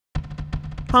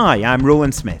Hi, I'm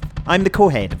Roland Smith. I'm the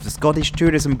co-head of the Scottish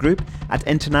Tourism Group at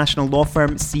international law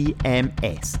firm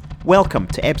CMS. Welcome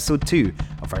to episode 2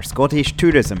 of our Scottish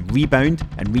Tourism Rebound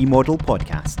and Remodel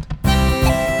podcast.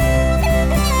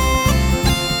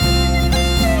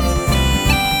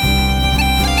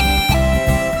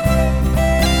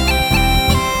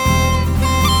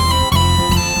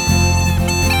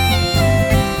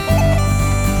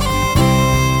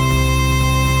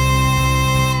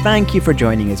 Thank you for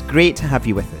joining us. Great to have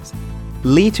you with us.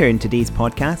 Later in today's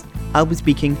podcast, I'll be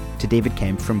speaking to David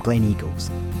Kemp from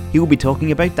Gleneagles. He will be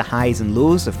talking about the highs and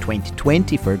lows of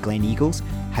 2020 for Gleneagles,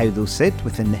 how those sit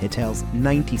within the hotel's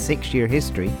 96-year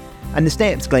history, and the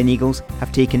steps Gleneagles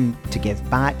have taken to give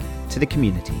back to the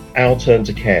community. Our Turn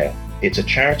to Care. It's a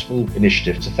charitable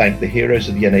initiative to thank the heroes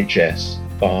of the NHS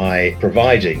by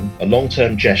providing a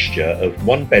long-term gesture of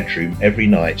one bedroom every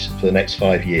night for the next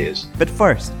 5 years. But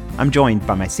first, I'm joined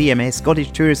by my CMS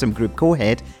Scottish Tourism Group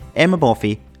co-head, Emma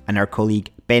Boffey, and our colleague,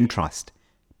 Ben Trust.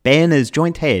 Ben is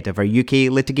joint head of our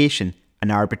UK litigation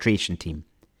and arbitration team.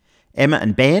 Emma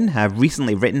and Ben have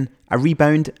recently written a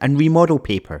rebound and remodel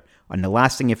paper on the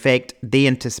lasting effect they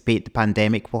anticipate the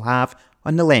pandemic will have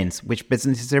on the lens which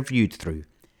businesses are viewed through.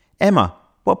 Emma,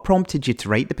 what prompted you to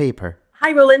write the paper?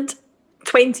 Hi Roland.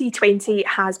 2020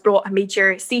 has brought a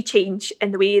major sea change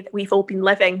in the way that we've all been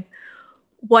living.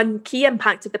 One key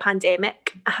impact of the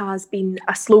pandemic has been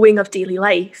a slowing of daily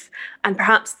life and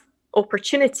perhaps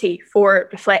opportunity for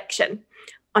reflection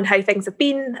on how things have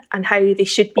been and how they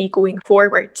should be going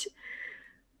forward.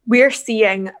 We're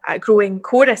seeing a growing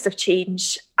chorus of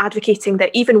change advocating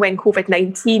that even when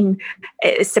COVID-19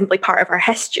 is simply part of our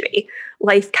history,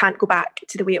 life can't go back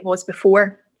to the way it was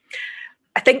before.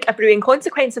 I think a brewing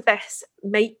consequence of this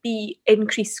might be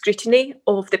increased scrutiny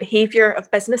of the behaviour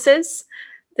of businesses,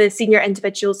 the senior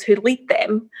individuals who lead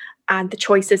them, and the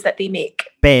choices that they make.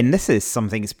 Ben, this is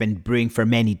something that's been brewing for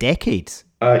many decades.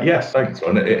 Yes, thanks,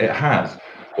 Ron. It has.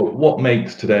 But what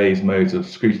makes today's modes of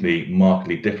scrutiny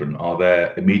markedly different are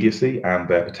their immediacy and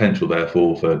their potential,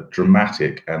 therefore, for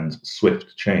dramatic and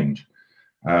swift change.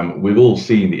 We've all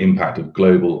seen the impact of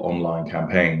global online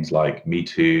campaigns like Me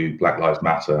Too, Black Lives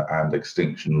Matter, and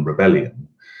Extinction Rebellion.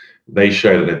 They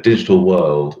show that in a digital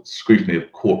world, scrutiny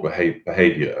of corporate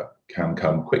behaviour can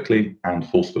come quickly and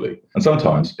forcefully. And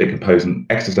sometimes it can pose an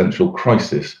existential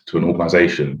crisis to an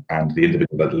organisation and the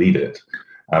individual that lead it.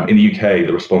 In the UK,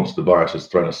 the response to the virus has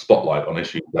thrown a spotlight on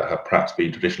issues that have perhaps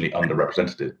been traditionally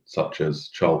underrepresented, such as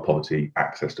child poverty,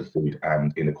 access to food,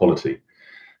 and inequality.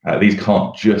 These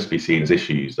can't just be seen as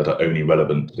issues that are only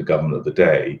relevant to the government of the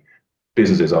day.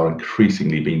 Businesses are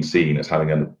increasingly being seen as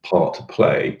having a part to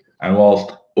play. And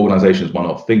whilst organisations might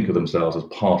not think of themselves as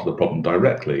part of the problem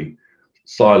directly,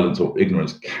 silence or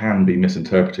ignorance can be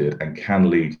misinterpreted and can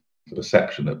lead to the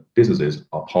perception that businesses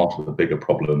are part of the bigger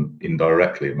problem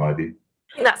indirectly, in my view.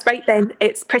 That's right, Ben.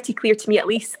 It's pretty clear to me, at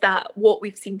least, that what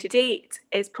we've seen to date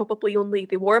is probably only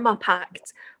the warm-up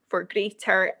act for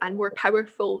greater and more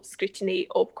powerful scrutiny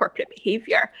of corporate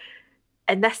behaviour.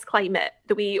 In this climate,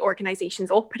 the way organisations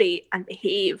operate and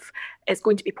behave is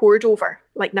going to be poured over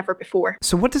like never before.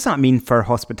 So what does that mean for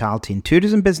hospitality and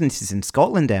tourism businesses in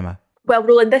Scotland, Emma? Well,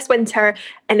 Roland, this winter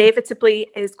inevitably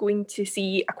is going to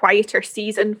see a quieter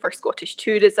season for Scottish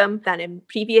tourism than in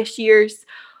previous years.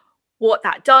 What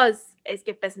that does is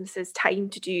give businesses time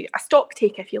to do a stock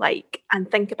take, if you like, and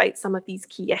think about some of these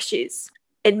key issues.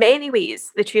 In many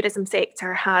ways, the tourism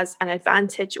sector has an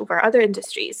advantage over other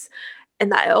industries in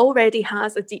that it already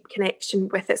has a deep connection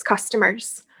with its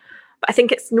customers. But I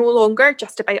think it's no longer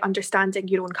just about understanding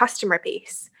your own customer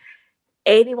base.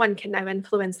 Anyone can now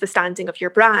influence the standing of your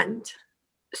brand.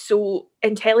 So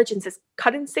intelligence is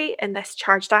currency in this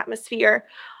charged atmosphere.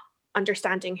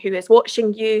 Understanding who is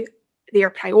watching you, their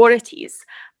priorities,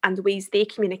 and the ways they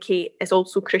communicate is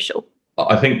also crucial.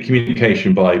 I think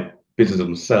communication by businesses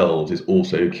themselves is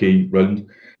also key, Roland.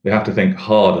 They have to think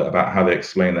harder about how they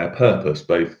explain their purpose,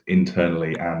 both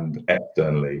internally and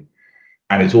externally.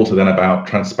 And it's also then about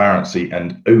transparency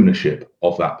and ownership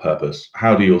of that purpose.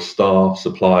 How do your staff,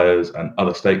 suppliers, and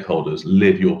other stakeholders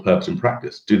live your purpose in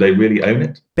practice? Do they really own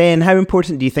it? Ben, how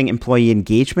important do you think employee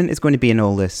engagement is going to be in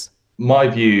all this? My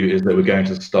view is that we're going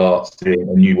to start seeing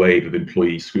a new wave of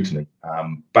employee scrutiny.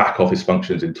 Back office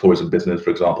functions in tourism business,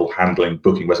 for example, handling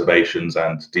booking reservations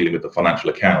and dealing with the financial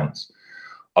accounts,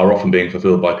 are often being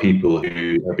fulfilled by people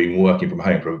who have been working from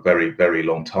home for a very, very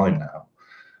long time now.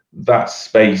 That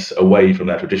space away from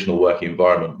their traditional working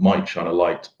environment might shine a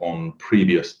light on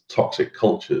previous toxic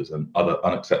cultures and other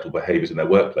unacceptable behaviours in their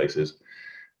workplaces.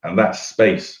 And that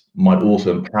space might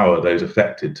also empower those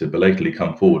affected to belatedly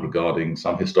come forward regarding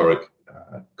some historic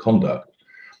conduct.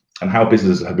 and how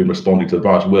businesses have been responding to the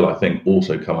virus will, I think,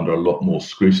 also come under a lot more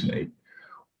scrutiny.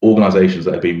 Organisations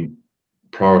that have been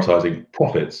prioritising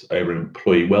profits over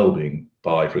employee well-being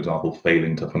by, for example,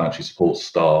 failing to financially support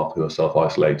staff who are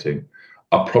self-isolating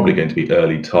are probably going to be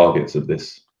early targets of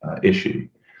this issue.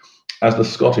 As the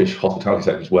Scottish hospitality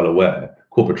sector is well aware,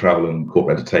 corporate travel and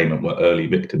corporate entertainment were early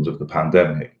victims of the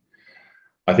pandemic.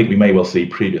 I think we may well see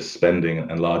previous spending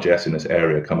and largesse in this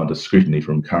area come under scrutiny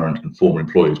from current and former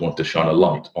employees wanting to shine a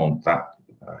light on that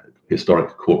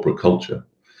historic corporate culture.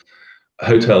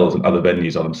 Hotels and other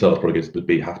venues are themselves probably going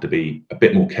to have to be a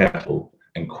bit more careful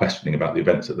and questioning about the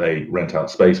events that they rent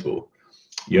out space for.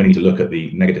 You only need to look at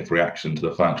the negative reaction to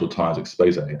the Financial Times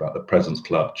expose about the President's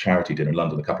Club charity dinner in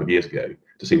London a couple of years ago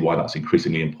to see why that's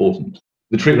increasingly important.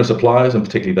 The treatment of suppliers, and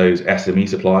particularly those SME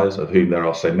suppliers, of whom there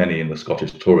are so many in the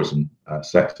Scottish tourism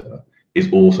sector,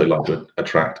 is also likely to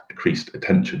attract increased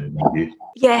attention, in my view.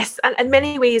 Yes, and in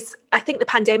many ways, I think the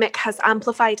pandemic has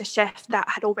amplified a shift that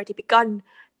had already begun.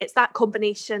 It's that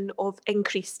combination of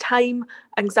increased time,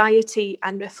 anxiety,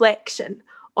 and reflection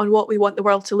on what we want the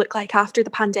world to look like after the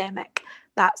pandemic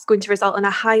that's going to result in a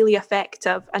highly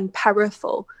effective and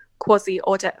powerful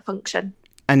quasi-audit function.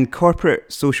 And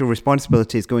corporate social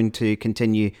responsibility is going to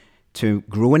continue to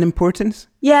grow in importance?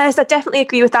 Yes, I definitely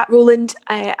agree with that, Roland.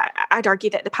 I'd argue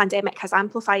that the pandemic has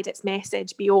amplified its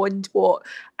message beyond what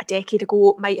a decade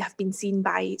ago might have been seen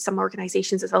by some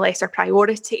organisations as a lesser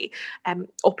priority,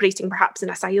 operating perhaps in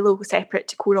a silo separate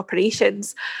to core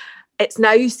operations. It's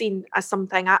now seen as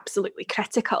something absolutely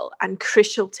critical and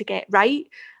crucial to get right.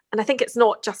 And I think it's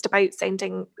not just about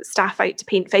sending staff out to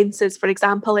paint fences, for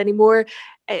example, anymore.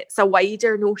 It's a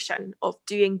wider notion of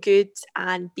doing good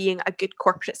and being a good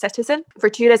corporate citizen. For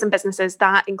tourism businesses,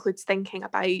 that includes thinking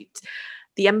about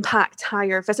the impact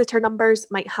higher visitor numbers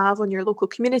might have on your local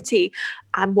community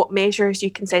and what measures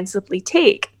you can sensibly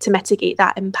take to mitigate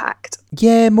that impact.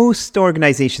 Yeah, most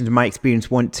organisations, in my experience,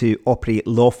 want to operate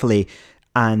lawfully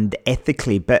and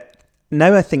ethically, but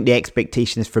now I think the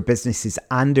expectation is for businesses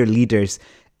and their leaders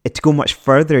to go much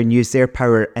further and use their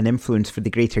power and influence for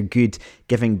the greater good,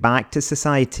 giving back to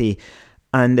society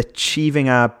and achieving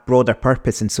a broader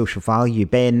purpose and social value.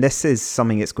 Ben, this is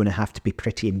something that's going to have to be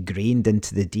pretty ingrained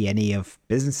into the DNA of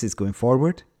businesses going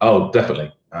forward. Oh,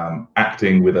 definitely.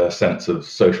 Acting with a sense of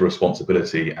social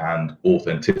responsibility and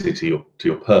authenticity to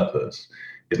your purpose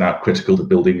is now critical to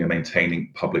building and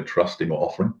maintaining public trust in your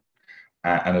offering.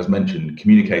 And as mentioned,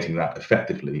 communicating that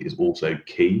effectively is also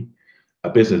key. A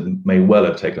business may well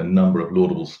have taken a number of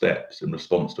laudable steps in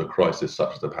response to a crisis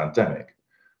such as the pandemic,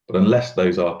 but unless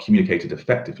those are communicated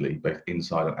effectively, both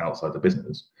inside and outside the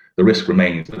business, the risk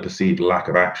remains that perceived lack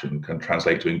of action can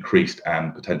translate to increased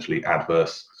and potentially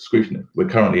adverse scrutiny. We're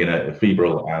currently in a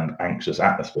febrile and anxious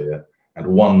atmosphere, and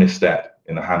one misstep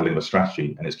in the handling of a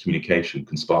strategy and its communication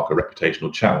can spark a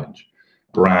reputational challenge.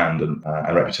 Brand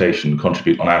and reputation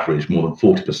contribute on average more than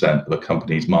 40% of a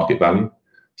company's market value.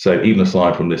 So even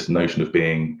aside from this notion of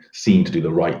being seen to do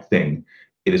the right thing,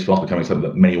 it is fast becoming something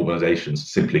that many organisations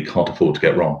simply can't afford to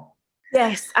get wrong.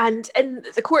 Yes, and in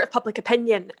the court of public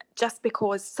opinion, just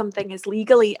because something is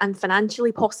legally and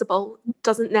financially possible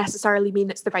doesn't necessarily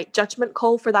mean it's the right judgment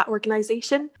call for that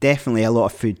organisation. Definitely a lot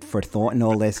of food for thought in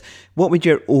all this. What would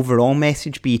your overall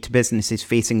message be to businesses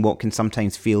facing what can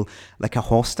sometimes feel like a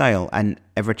hostile and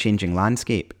ever-changing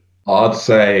landscape? I'd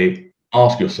say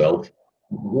ask yourself,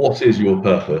 what is your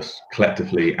purpose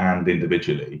collectively and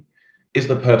individually? Is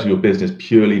the purpose of your business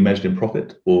purely measured in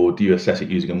profit, or do you assess it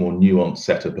using a more nuanced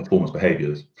set of performance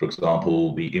behaviours? For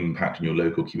example, the impact on your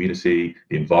local community,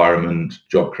 the environment,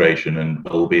 job creation and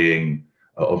well-being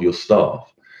of your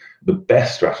staff. The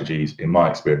best strategies, in my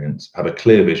experience, have a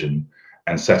clear vision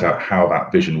and set out how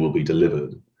that vision will be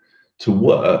delivered. To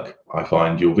work, I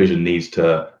find your vision needs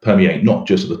to permeate not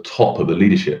just at the top of the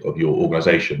leadership of your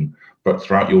organisation, but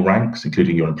throughout your ranks,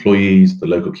 including your employees, the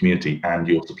local community, and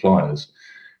your suppliers.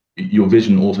 Your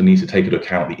vision also needs to take into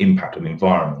account the impact on the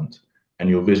environment, and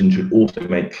your vision should also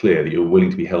make clear that you're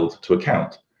willing to be held to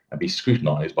account and be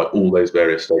scrutinised by all those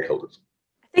various stakeholders.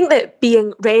 I think that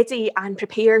being ready and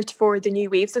prepared for the new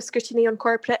waves of scrutiny on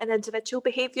corporate and individual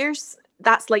behaviours,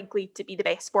 that's likely to be the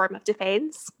best form of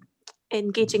defence.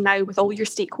 Engaging now with all your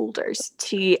stakeholders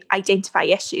to identify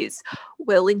issues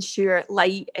will ensure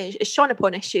light is shone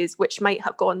upon issues which might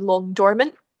have gone long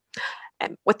dormant.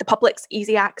 With the public's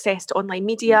easy access to online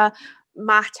media,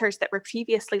 matters that were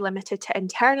previously limited to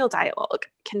internal dialogue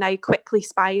can now quickly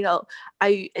spiral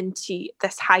out into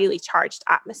this highly charged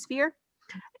atmosphere.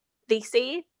 They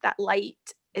say that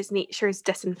light is nature's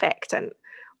disinfectant.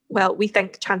 Well, we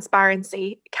think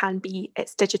transparency can be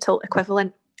its digital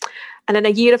equivalent. And in a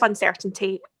year of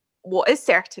uncertainty, what is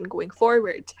certain going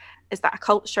forward is that a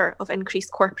culture of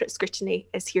increased corporate scrutiny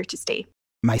is here to stay.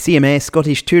 My CMS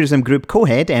Scottish Tourism Group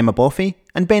co-head Emma Boffey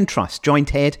and Ben Trust,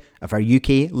 joint head of our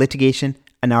UK litigation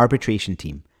and arbitration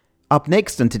team. Up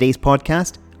next on today's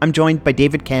podcast, I'm joined by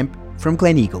David Kemp from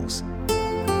Gleneagles.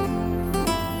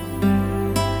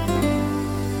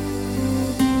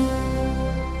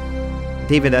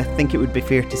 David, I think it would be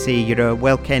fair to say you're a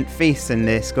well-kent face in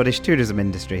the Scottish tourism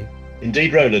industry.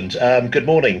 Indeed, Roland. Good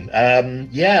morning.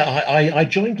 I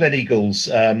joined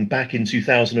Gleneagles back in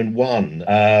 2001.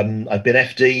 I've been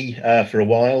FD for a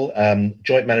while,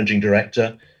 joint managing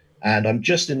director, and I'm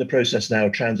just in the process now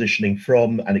of transitioning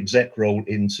from an exec role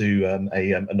into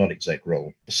a non-exec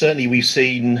role. Certainly, we've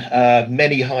seen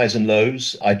many highs and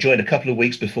lows. I joined a couple of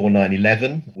weeks before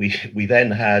 9/11. We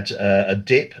then had a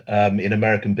dip in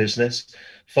American business,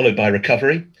 followed by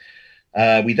recovery.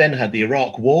 We then had the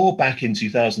Iraq War back in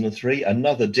 2003,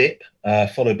 another dip,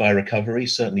 followed by recovery.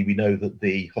 Certainly, we know that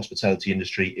the hospitality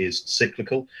industry is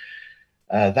cyclical.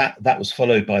 That was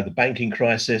followed by the banking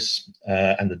crisis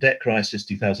and the debt crisis,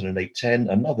 2008-10,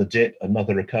 another dip,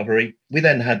 another recovery. We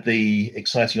then had the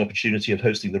exciting opportunity of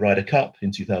hosting the Ryder Cup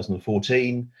in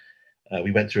 2014.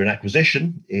 We went through an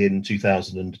acquisition in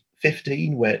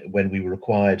 2015 when we were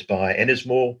acquired by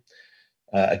Ennismore.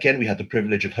 Again, we had the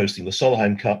privilege of hosting the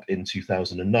Solheim Cup in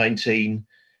 2019.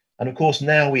 And of course,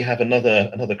 now we have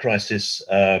another crisis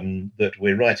that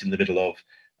we're right in the middle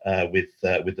of with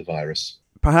the virus.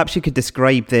 Perhaps you could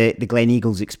describe the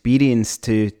Gleneagles experience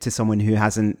to someone who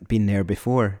hasn't been there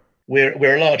before.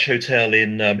 We're a large hotel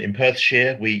in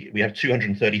Perthshire. We have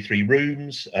 233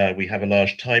 rooms. We have a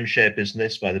large timeshare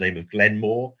business by the name of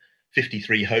Glenmore.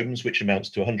 53 homes, which amounts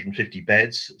to 150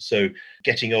 beds. So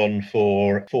getting on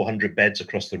for 400 beds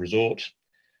across the resort.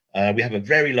 We have a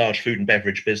very large food and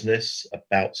beverage business,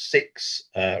 about 6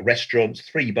 restaurants,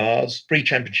 3 bars, 3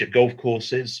 championship golf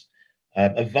courses,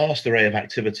 a vast array of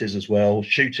activities as well,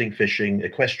 shooting, fishing,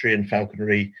 equestrian,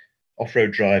 falconry,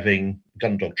 off-road driving,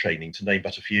 gun dog training, to name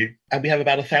but a few. And we have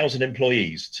about 1,000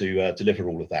 employees to deliver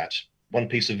all of that. One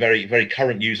piece of very, very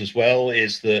current news as well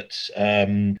is that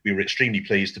we were extremely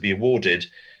pleased to be awarded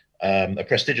a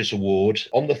prestigious award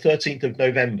on the 13th of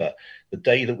November, the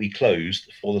day that we closed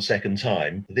for the second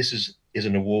time. This is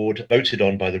an award voted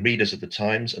on by the readers of the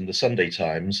Times and the Sunday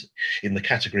Times in the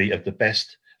category of the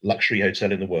best luxury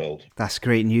hotel in the world. That's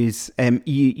great news.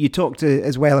 You talked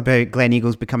as well about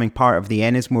Gleneagles becoming part of the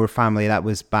Ennismore family. That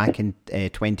was back in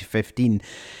 2015.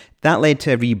 That led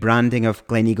to a rebranding of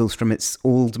Gleneagles from its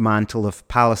old mantle of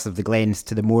Palace of the Glens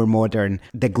to the more modern,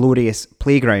 the glorious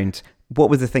Playground.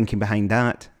 What was the thinking behind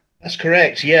that? That's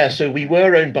correct, yeah. So we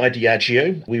were owned by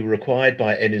Diageo. We were acquired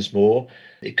by Ennismore.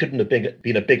 It couldn't have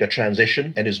been a bigger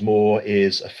transition. Ennismore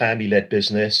is a family-led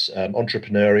business,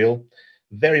 entrepreneurial,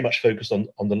 very much focused on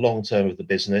the long term of the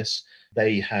business.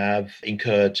 They have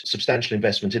incurred substantial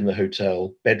investment in the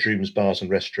hotel, bedrooms, bars and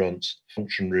restaurants,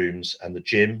 function rooms and the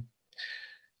gym.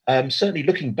 Certainly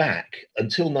looking back,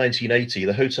 until 1980,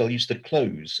 the hotel used to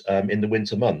close in the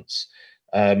winter months.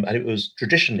 And it was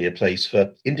traditionally a place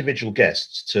for individual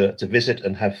guests to visit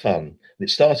and have fun. And it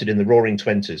started in the Roaring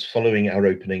Twenties, following our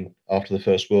opening after the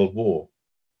First World War.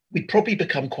 We'd probably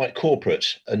become quite corporate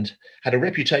and had a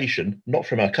reputation, not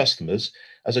from our customers,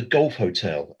 as a golf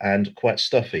hotel and quite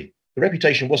stuffy. The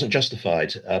reputation wasn't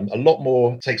justified. A lot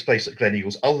more takes place at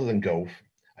Gleneagles other than golf.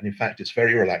 And in fact, it's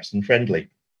very relaxed and friendly.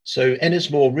 So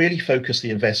Ennismore really focused the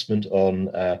investment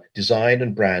on design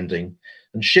and branding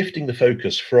and shifting the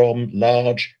focus from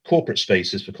large corporate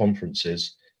spaces for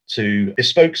conferences to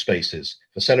bespoke spaces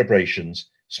for celebrations,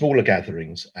 smaller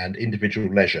gatherings and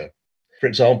individual leisure. For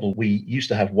example, we used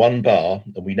to have 1 bar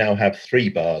and we now have 3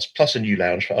 bars plus a new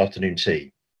lounge for afternoon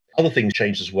tea. Other things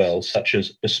changed as well, such as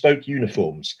bespoke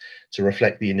uniforms to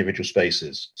reflect the individual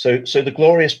spaces. So the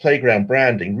glorious Playground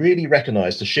branding really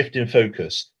recognised the shift in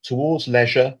focus towards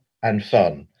leisure and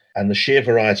fun and the sheer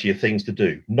variety of things to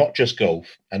do, not just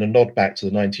golf, and a nod back to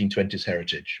the 1920s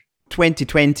heritage.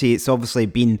 2020, it's obviously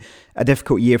been a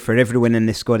difficult year for everyone in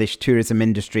the Scottish tourism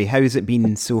industry. How has it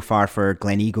been so far for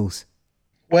Gleneagles?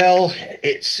 Well,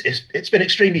 it's been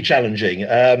extremely challenging.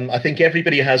 I think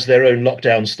everybody has their own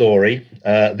lockdown story.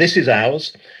 This is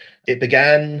ours. It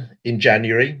began in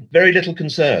January. Very little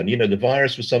concern. You know, the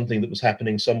virus was something that was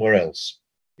happening somewhere else.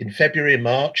 In February and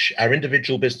March, our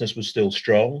individual business was still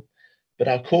strong, but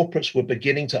our corporates were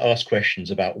beginning to ask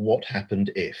questions about what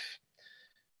happened if.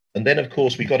 And then, of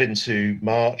course, we got into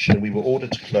March and we were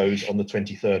ordered to close on the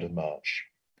 23rd of March.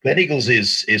 Gleneagles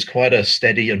is quite a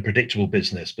steady and predictable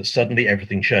business, but suddenly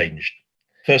everything changed.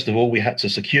 First of all, we had to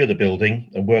secure the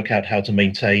building and work out how to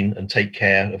maintain and take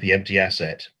care of the empty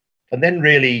asset. And then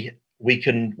really, we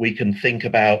can think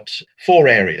about 4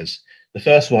 areas. The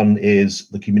first one is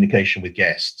the communication with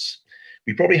guests.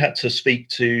 We probably had to speak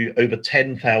to over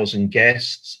 10,000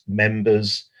 guests,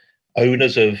 members,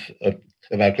 owners of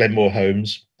our Glenmore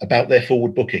homes about their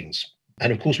forward bookings.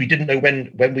 And of course, we didn't know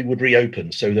when we would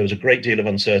reopen. So there was a great deal of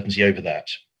uncertainty over that.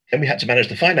 Then we had to manage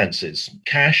the finances.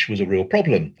 Cash was a real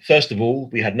problem. First of all,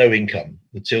 we had no income.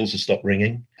 The tills had stopped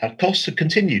ringing. Our costs had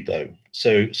continued, though.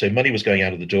 So money was going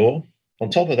out of the door. On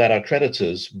top of that, our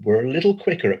creditors were a little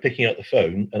quicker at picking up the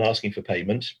phone and asking for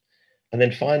payment. And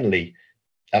then finally,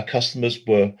 our customers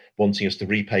were wanting us to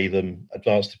repay them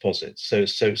advance deposits.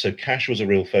 So cash was a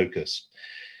real focus.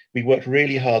 We worked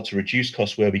really hard to reduce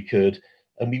costs where we could.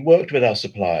 And we worked with our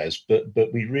suppliers,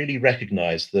 but we really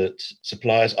recognized that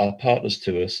suppliers are partners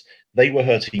to us. They were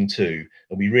hurting too,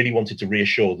 and we really wanted to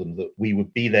reassure them that we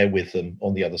would be there with them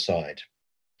on the other side.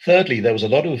 Thirdly, there was a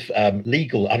lot of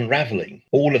legal unraveling.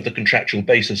 All of the contractual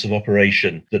basis of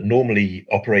operation that normally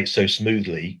operates so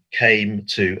smoothly came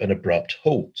to an abrupt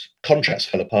halt. Contracts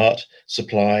fell apart,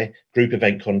 supply, group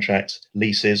event contracts,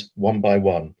 leases, one by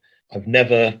one. I've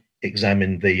never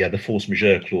examined the force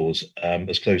majeure clause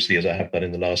as closely as I have done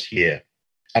in the last year.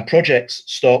 Our projects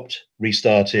stopped,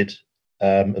 restarted,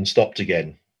 and stopped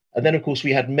again. And then, of course,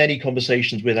 we had many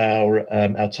conversations with our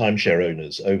timeshare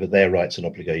owners over their rights and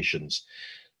obligations.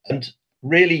 And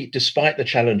really, despite the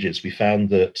challenges, we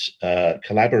found that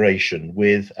collaboration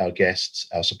with our guests,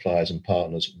 our suppliers and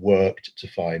partners worked to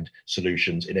find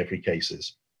solutions in every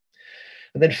cases.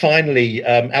 And then finally,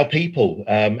 our people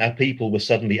were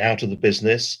suddenly out of the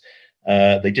business.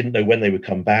 They didn't know when they would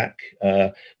come back.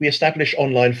 We established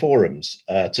online forums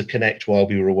to connect while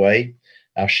we were away.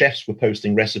 Our chefs were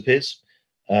posting recipes.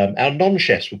 Our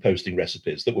non-chefs were posting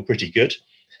recipes that were pretty good.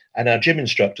 And our gym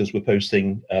instructors were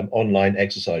posting online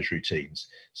exercise routines.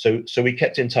 So we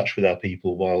kept in touch with our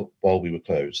people while we were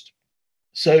closed.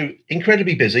 So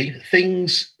incredibly busy.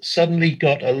 Things suddenly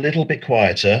got a little bit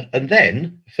quieter. And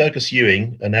then Fergus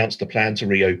Ewing announced a plan to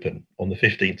reopen on the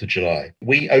 15th of July.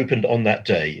 We opened on that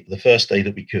day, the first day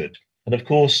that we could. And of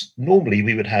course, normally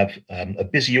we would have a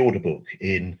busy order book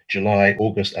in July,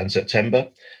 August and September,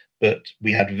 but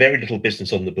we had very little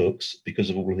business on the books because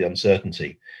of all of the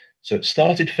uncertainty. So it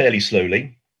started fairly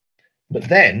slowly, but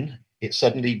then it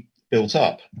suddenly built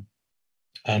up.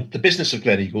 The business of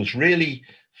Gleneagles really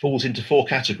falls into 4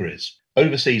 categories: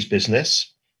 overseas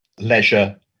business,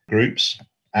 leisure, groups,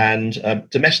 and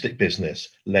domestic business,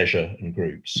 leisure and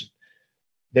groups.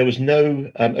 There was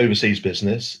no overseas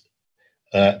business.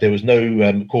 There was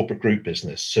no corporate group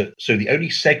business. So the only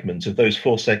segment of those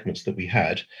 4 segments that we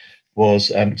had was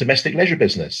domestic leisure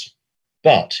business.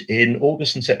 But in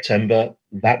August and September,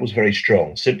 that was very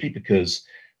strong, simply because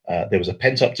there was a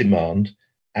pent-up demand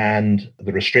and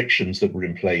the restrictions that were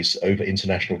in place over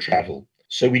international travel.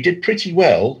 So we did pretty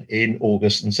well in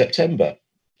August and September,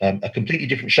 a completely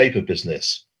different shape of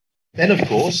business. Then, of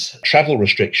course, travel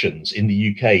restrictions in the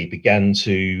UK began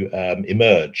to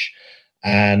emerge.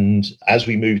 And as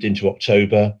we moved into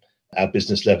October, our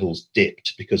business levels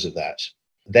dipped because of that.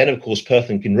 Then, of course, Perth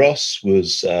and Kinross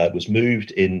was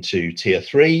moved into Tier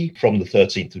 3 from the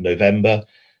 13th of November.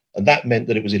 And that meant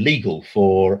that it was illegal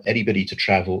for anybody to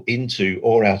travel into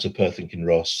or out of Perth and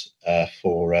Kinross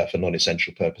for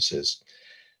non-essential purposes.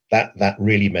 That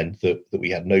really meant that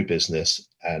we had no business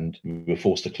and we were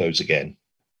forced to close again.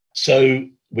 So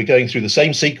we're going through the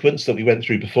same sequence that we went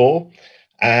through before.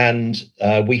 And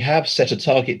we have set a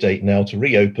target date now to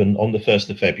reopen on the 1st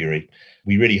of February.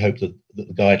 We really hope that the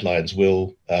guidelines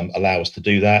will allow us to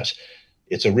do that.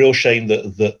 It's a real shame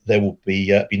that there will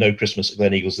be no Christmas at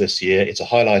Gleneagles this year. It's a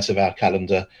highlight of our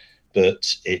calendar,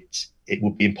 but it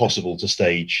would be impossible to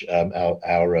stage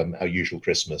our usual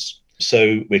Christmas.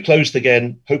 So we're closed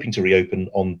again, hoping to reopen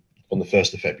on the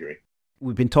 1st of February.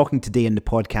 We've been talking today in the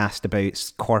podcast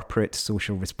about corporate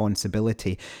social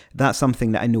responsibility. That's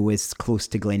something that I know is close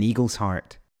to Gleneagles'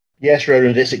 heart. Yes,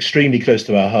 Roland, it's extremely close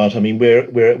to our heart. I mean,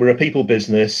 we're a people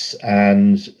business,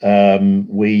 and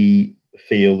we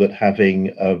feel that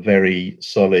having a very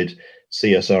solid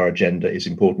CSR agenda is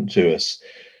important to us.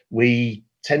 We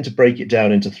tend to break it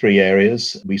down into 3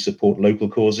 areas. We support local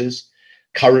causes.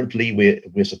 Currently,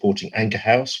 we're supporting Anchor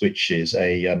House, which is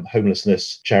a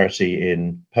homelessness charity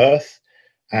in Perth.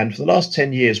 And for the last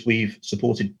 10 years, we've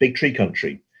supported Big Tree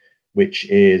Country, which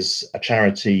is a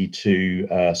charity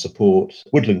to support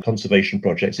woodland conservation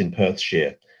projects in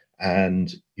Perthshire.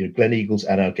 And Gleneagles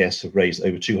and our guests have raised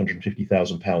over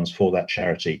 £250,000 for that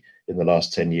charity in the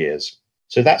last 10 years.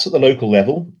 So that's at the local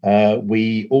level.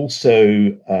 We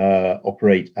also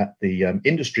operate at the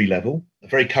industry level. A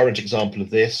very current example of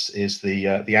this is the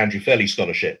Andrew Fairley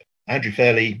Scholarship. Andrew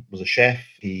Fairley was a chef.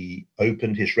 He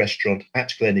opened his restaurant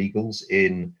at Gleneagles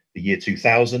in the year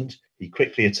 2000. He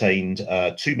quickly attained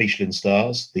 2 Michelin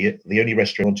stars, the only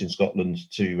restaurant in Scotland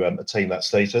to attain that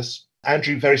status.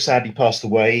 Andrew very sadly passed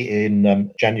away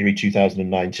in January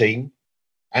 2019.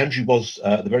 Andrew was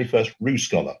the very first Roux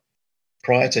Scholar.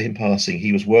 Prior to him passing,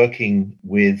 he was working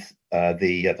with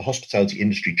the Hospitality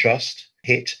Industry Trust,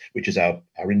 HIT, which is our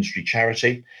industry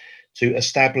charity, to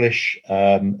establish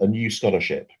a new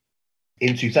scholarship.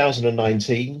 In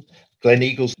 2019,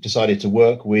 Gleneagles decided to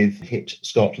work with HIT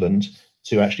Scotland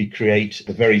to actually create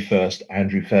the very first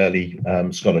Andrew Fairley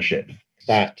scholarship.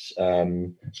 That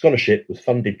scholarship was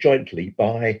funded jointly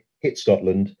by HIT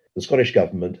Scotland, the Scottish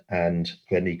Government, and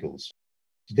Gleneagles.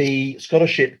 The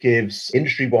scholarship gives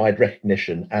industry-wide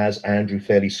recognition as Andrew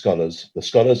Fairley Scholars. The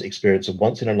scholars experience a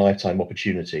once-in-a-lifetime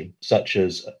opportunity, such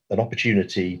as an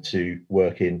opportunity to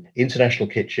work in international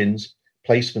kitchens,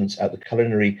 placements at the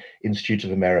Culinary Institute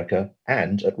of America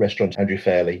and at Restaurant Andrew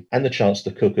Fairley, and the chance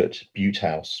to cook at Bute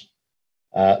House.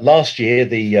 Last year,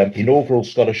 the inaugural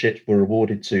scholarships were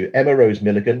awarded to Emma Rose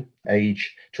Milligan,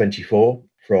 age 24,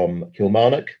 from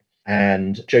Kilmarnock,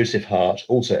 and Joseph Hart,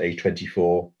 also age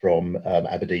 24, from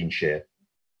Aberdeenshire.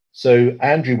 So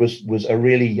Andrew was a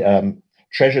really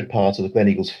treasured part of the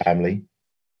Gleneagles family.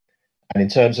 And in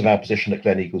terms of our position at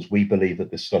Gleneagles, we believe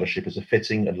that this scholarship is a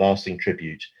fitting and lasting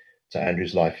tribute to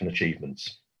Andrew's life and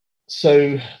achievements.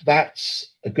 So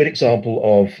that's a good example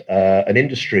of an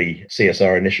industry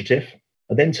CSR initiative.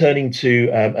 And then turning to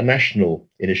a national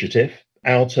initiative,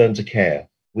 Our Turn to Care.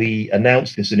 We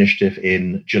announced this initiative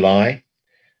in July.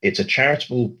 It's a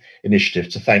charitable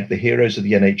initiative to thank the heroes of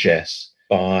the NHS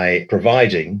by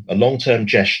providing a long-term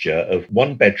gesture of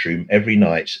 1 bedroom every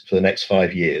night for the next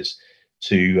 5 years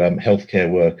to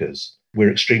healthcare workers.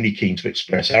 We're extremely keen to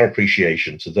express our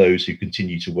appreciation to those who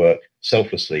continue to work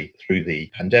selflessly through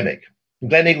the pandemic.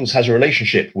 Gleneagles has a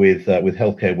relationship with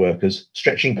healthcare workers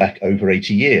stretching back over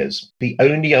 80 years. The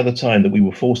only other time that we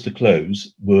were forced to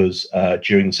close was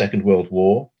during the Second World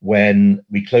War, when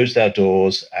we closed our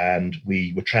doors and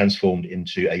we were transformed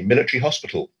into a military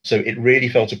hospital. So it really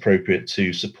felt appropriate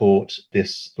to support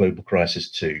this global crisis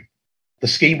too. The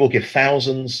scheme will give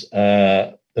thousands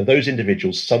of those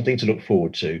individuals something to look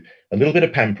forward to, a little bit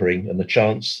of pampering and the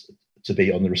chance to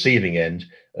be on the receiving end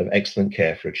of excellent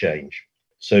care for a change.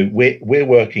 So we're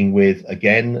working with,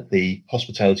 again, the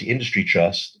Hospitality Industry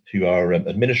Trust, who are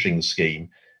administering the scheme,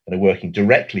 and are working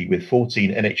directly with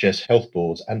 14 NHS health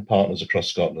boards and partners across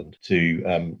Scotland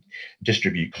to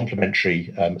distribute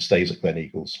complimentary stays at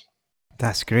Gleneagles.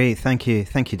 That's great. Thank you,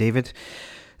 David.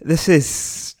 This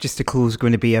is, just to close,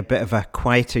 going to be a bit of a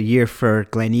quieter year for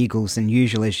Gleneagles than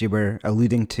usual, as you were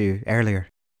alluding to earlier.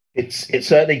 It's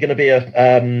certainly going to be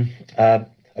a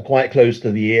quiet close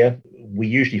to the year. We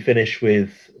usually finish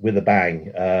with a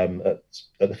bang at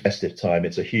the festive time.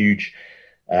 It's a huge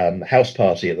house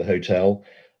party at the hotel.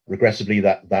 Regrettably,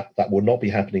 that will not be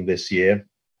happening this year.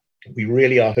 We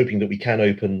really are hoping that we can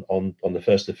open on the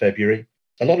 1st of February.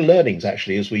 A lot of learnings,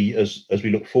 actually, as we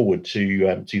look forward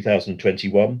to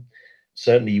 2021.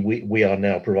 Certainly, we are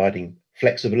now providing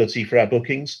flexibility for our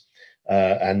bookings,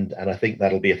 and I think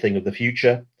that'll be a thing of the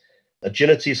future.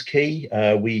 Agility is key.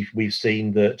 We've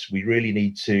seen that we really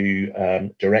need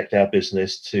to direct our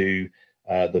business to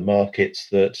the markets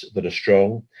that are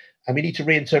strong, and we need to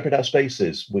reinterpret our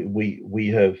spaces. We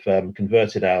have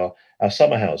converted our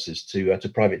summer houses to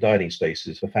private dining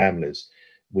spaces for families.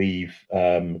 We've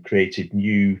created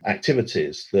new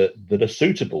activities that are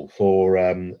suitable for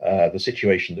the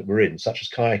situation that we're in, such as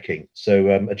kayaking. So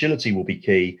agility will be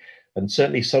key. And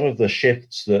certainly some of the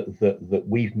shifts that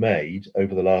we've made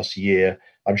over the last year,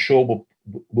 I'm sure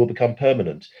will become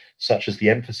permanent, such as the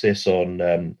emphasis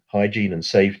on hygiene and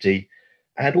safety,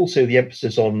 and also the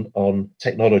emphasis on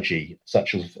technology,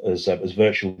 such as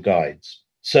virtual guides.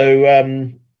 So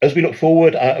as we look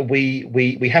forward,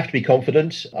 we have to be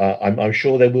confident. I'm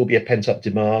sure there will be a pent-up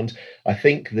demand. I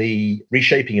think the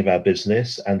reshaping of our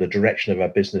business and the direction of our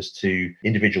business to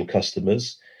individual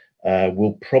customers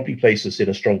will probably place us in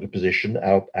a stronger position.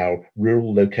 Our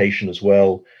rural location as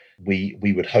well, we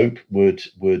would hope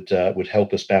would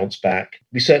help us bounce back.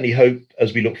 We certainly hope,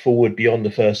 as we look forward beyond the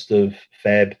 1st of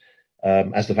Feb,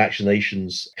 as the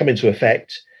vaccinations come into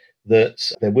effect, that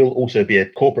there will also be a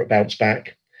corporate bounce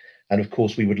back. And of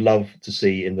course, we would love to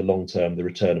see in the long term the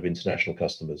return of international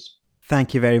customers.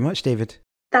 Thank you very much, David.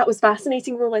 That was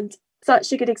fascinating, Roland.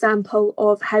 Such a good example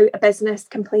of how a business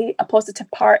can play a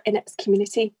positive part in its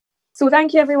community. So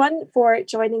thank you, everyone, for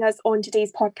joining us on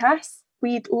today's podcast.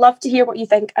 We'd love to hear what you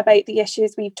think about the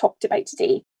issues we've talked about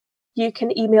today. you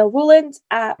can email Roland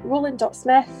at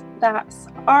roland.smith, that's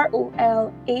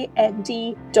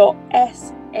roland.smyth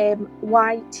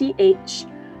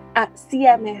at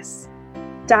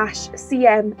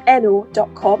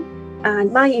cms-cmno.com.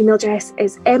 And my email address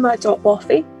is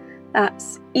emma.boffey,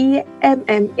 that's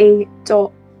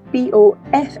emma.boffey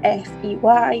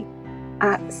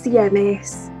at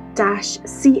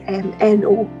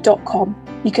cms-cmno.com.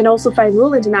 You can also find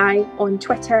Roland and I on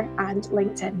Twitter and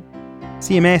LinkedIn.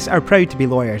 CMS are proud to be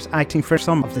lawyers acting for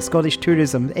some of the Scottish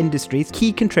tourism industry's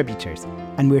key contributors,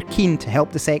 and we're keen to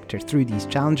help the sector through these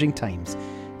challenging times.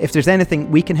 If there's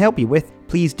anything we can help you with,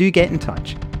 please do get in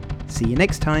touch. See you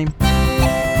next time.